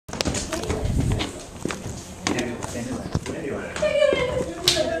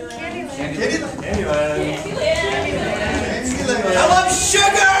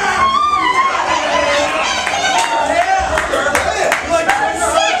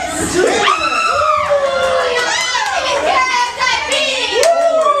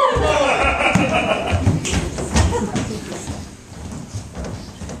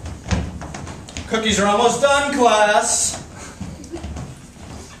almost done, class.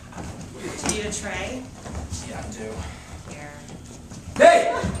 Do you need a tray? Yeah, I do. Here.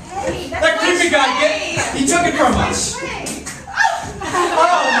 Hey! Hey, that's That my creepy guy, tray. he took it from us. Oh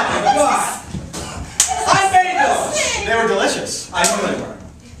my god! I made those! They were delicious. I knew they were.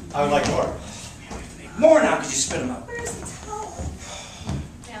 I would like more. More now because you spit them out. Where's the towel?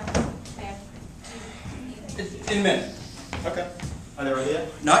 In a minute. Okay. Are they ready yet?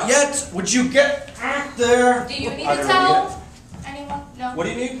 Not yet. Would you get out there? Do you need Are a they towel? Anyone? No. What do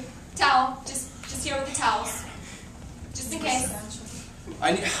you need? Towel. Just here with the towels. Just in case.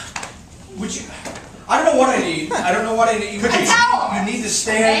 I need. Would you? I don't know what I need. I don't know what I need. A towel. You need to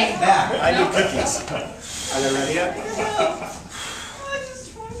stand back. I need cookies. Are they ready yet? I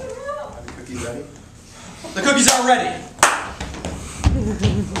just wanted to know. Are the cookies ready? The cookies are ready.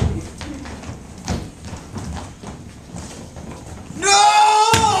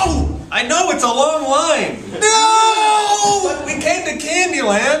 No! I know it's a long line. No! But we came to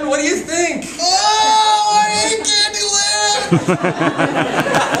Candyland. What do you think? Oh, I hate Candyland!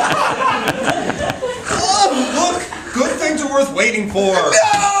 Oh, look! Good things are worth waiting for. No!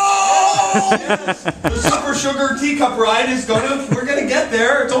 Yes, the super sugar teacup ride is we're gonna get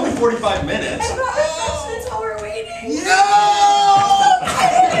there. It's only 45 minutes. I brought refreshments while we're waiting. No!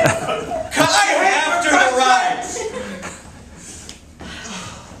 I have to ride.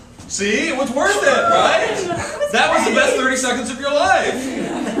 See? It was worth it, right? That was the best 30 seconds of your life.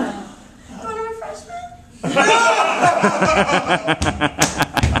 Want a refreshment?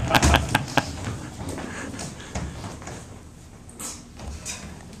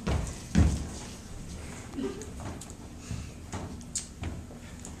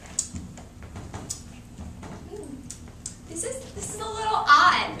 This is a little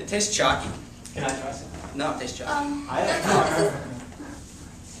odd. It tastes chalky. Can I try some? No, it tastes chalky. I like no,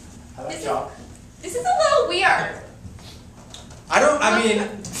 I like this chalk. is a little weird. I mean,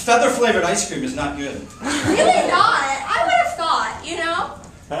 feather flavored ice cream is not good. Really not. I would have thought, you know?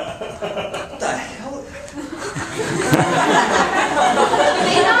 What the hell? Do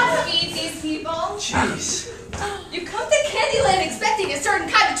they not feed these people? Jeez. You come to Candyland expecting a certain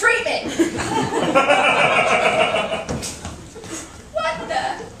kind of treatment. What the?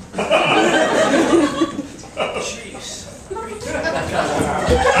 Jeez.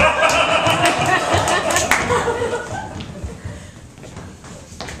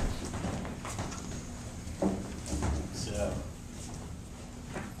 So,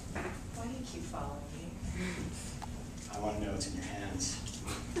 Why do you keep following me? I want to know what's in your hands.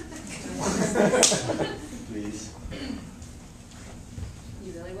 Please.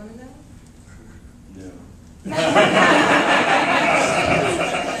 You really want to know? No.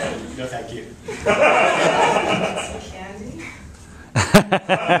 No, thank you. Some candy?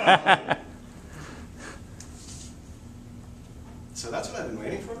 So that's what I've been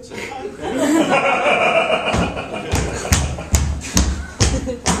waiting for this whole time?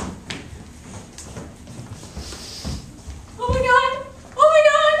 Oh my god! Oh my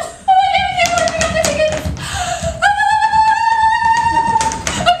god! Oh my god! I can't believe we got the tickets!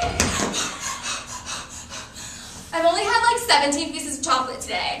 Okay. I've only had like 17 pieces of chocolate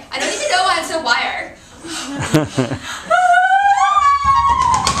today. I don't even know why I'm so wired.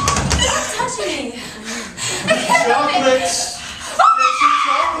 Stop touching me. I can't help it. Chocolates! There's some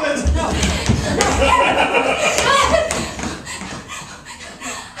chocolate! No.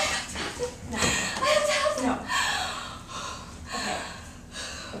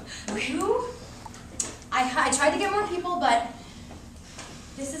 Whew. I tried to get more people, but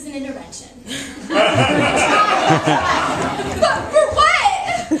this is an intervention. But for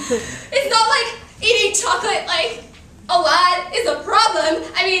what? It's not like eating chocolate like a lot is a problem.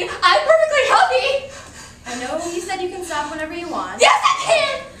 I mean, I'm perfectly healthy. I know you said you can stop whenever you want. Yes, I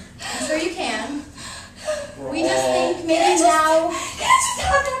can. I'm sure you can. We We're just all- think maybe now Can I just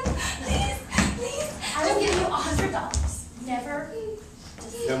have that? Please, please. I will give you $100. Never.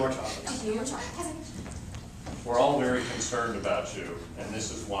 No more chocolate. Just no more chocolate. We're all very concerned about you, and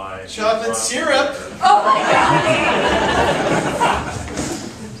this is why. Chocolate syrup. Oh my god.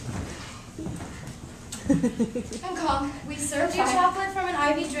 I'm calm. We served you chocolate from an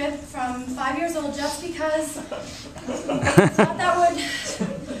IV drip from 5 years old just because thought that would.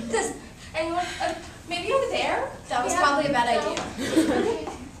 Does anyone? Maybe over there? That was Yeah. probably a bad No. idea.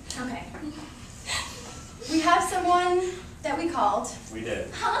 Okay. Okay. We have someone that we called. We did.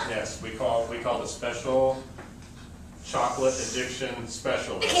 Huh? Yes, we called a special chocolate addiction The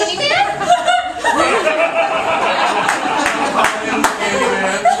specialist. Candyman?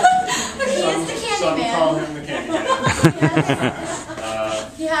 He is the Some call Candyman. him the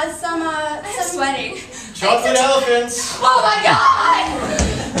Candyman. He has some I'm sweating. Chocolate elephants. Oh my god!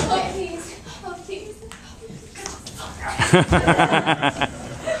 Oh please. Oh please.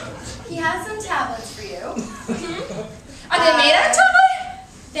 He has some tablets for you. Are they made out of chocolate?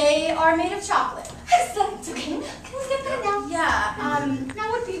 They are made of chocolate. It's okay. Can we get that now? Yeah, That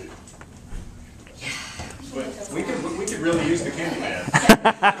would be. We could really use the candy man.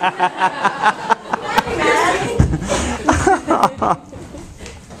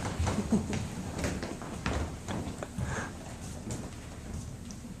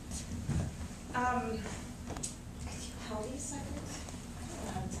 Hold me a second. I don't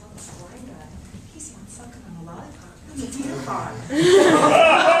know how to tell this blind guy. He's not sucking on a lollipop. That's a tampon.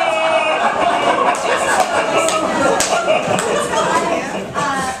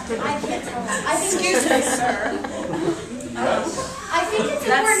 I can't tell that. Excuse me, sir. I think it's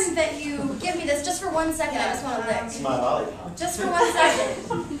important that you give me this just for 1 second. I just want to lick. It's my lollipop. Just for 1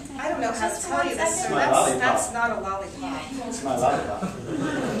 second. I don't know how to Just tell you this, sir. My lollipop. That's not a lollipop. It's my lollipop.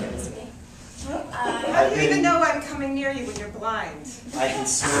 How do you even know I'm coming near you when you're blind? I can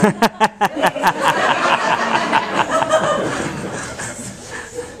smell.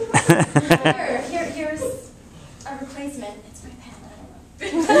 Here's a replacement. It's my pen. I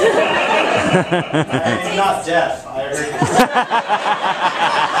don't know. I'm not deaf. I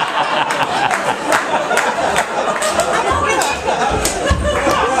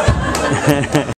heard.